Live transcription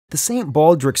The St.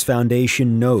 Baldrick's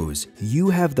Foundation knows you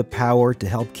have the power to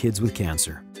help kids with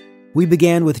cancer. We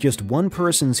began with just one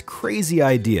person's crazy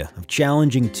idea of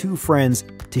challenging two friends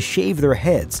to shave their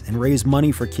heads and raise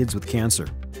money for kids with cancer.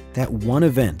 That one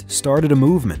event started a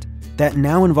movement that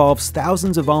now involves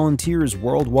thousands of volunteers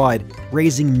worldwide,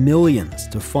 raising millions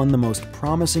to fund the most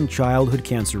promising childhood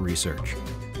cancer research.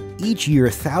 Each year,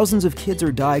 thousands of kids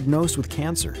are diagnosed with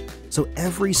cancer, so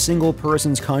every single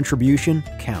person's contribution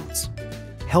counts.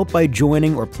 Help by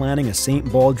joining or planning a St.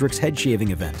 Baldrick's head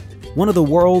shaving event, one of the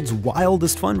world's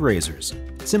wildest fundraisers.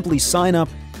 Simply sign up,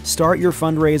 start your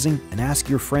fundraising, and ask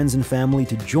your friends and family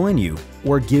to join you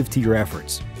or give to your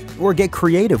efforts. Or get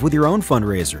creative with your own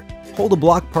fundraiser. Hold a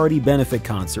block party benefit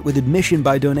concert with admission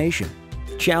by donation.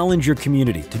 Challenge your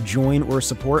community to join or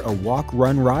support a walk,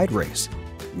 run, ride race.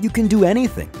 You can do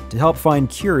anything to help find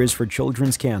cures for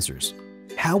children's cancers.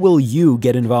 How will you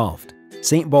get involved?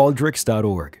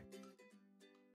 stbaldricks.org